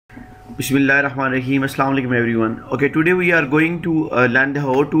Bismillahirrahmanirrahim. Assalamu alaikum everyone. Okay, today we are going to learn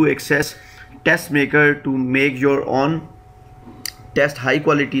how to access test maker to make your own test, high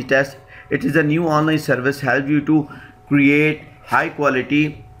quality test. It is a new online service help you to create high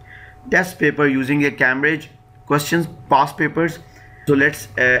quality test paper using a Cambridge questions past papers. So let's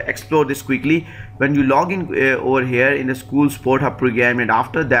explore this quickly. When you log in over here in the school sport hub program, and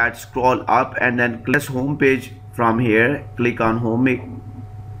after that scroll up and then click home page. From here click on home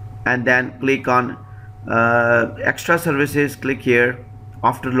and then click on extra services. Click here.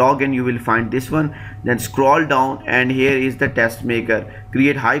 After login you will find this one, then scroll down and here is the test maker.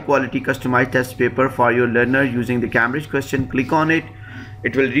 Create high quality customized test paper for your learner using the Cambridge question. Click on it.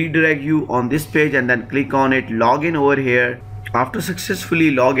 It will redirect you on this page and then click on it. Login over here. After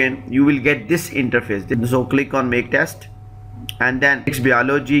successfully login you will get this interface. So click on make test and then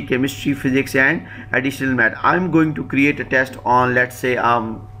biology, chemistry, physics and additional math. I'm going to create a test on let's say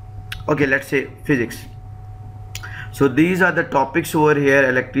physics. So these are the topics over here,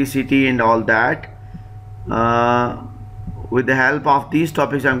 electricity and all that. With the help of these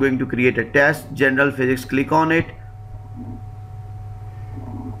topics I'm going to create a test. General physics, click on it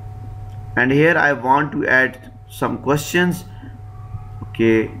and here I want to add some questions.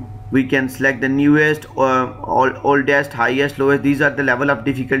 Okay, we can select the newest or oldest, highest, lowest. These are the level of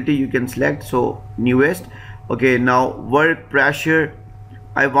difficulty you can select. So newest. Okay, now work pressure.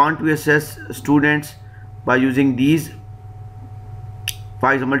 I want to assess students by using these,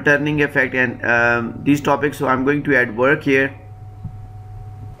 for example turning effect and these topics. So I'm going to add work here.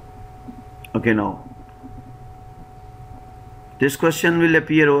 Okay, now this question will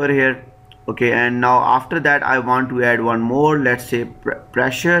appear over here. Okay, and now after that I want to add one more, let's say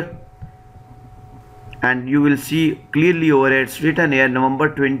pressure, and you will see clearly over here it's written here November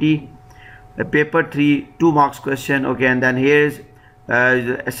 20 paper 3 2 marks question. Okay, and then here is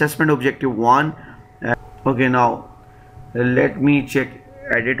assessment objective 1. Okay, now let me check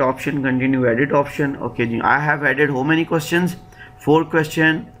edit option, continue edit option. Okay, I have added how many questions? 4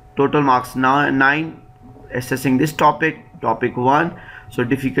 question, total marks 9, assessing this topic 1. So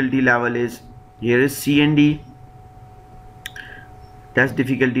difficulty level is here is C and D. That's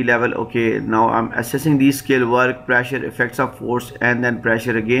difficulty level. Okay, now I'm assessing these skill, work, pressure, effects of force and then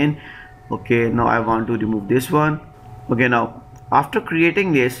pressure again. Okay, now I want to remove this one. Okay, now after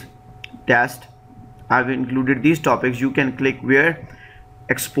creating this test I've included these topics. You can click where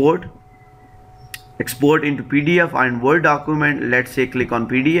export into PDF and Word document. Let's say click on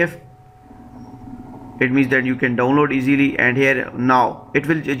PDF. It means that you can download easily, and here now it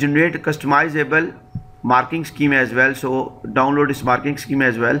will generate a customizable marking scheme as well. So download this marking scheme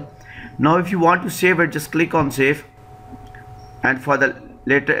as well. Now if you want to save it, just click on save, and for the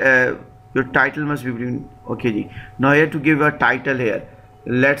later your title must be written. Okay, now here to give a title here,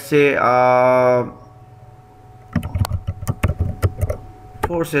 let's say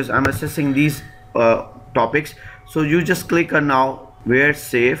forces. I'm assessing these topics. So you just click on now where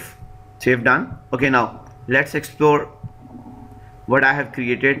save done. Okay, now let's explore what I have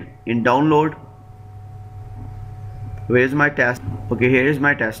created in download. Where is my test? Okay, here is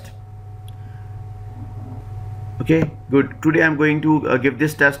my test. Okay, good. Today I'm going to give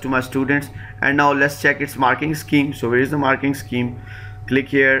this test to my students, and now let's check its marking scheme. So where is the marking scheme? Click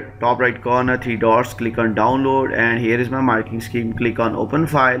here, top right corner, 3 dots, click on download, and here is my marking scheme. Click on open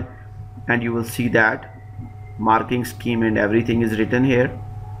file and you will see that marking scheme and everything is written here.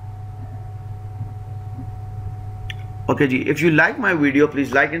 Okay ji, if you like my video,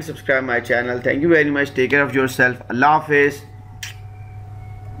 please like and subscribe my channel. Thank you very much. Take care of yourself. Allah Hafiz.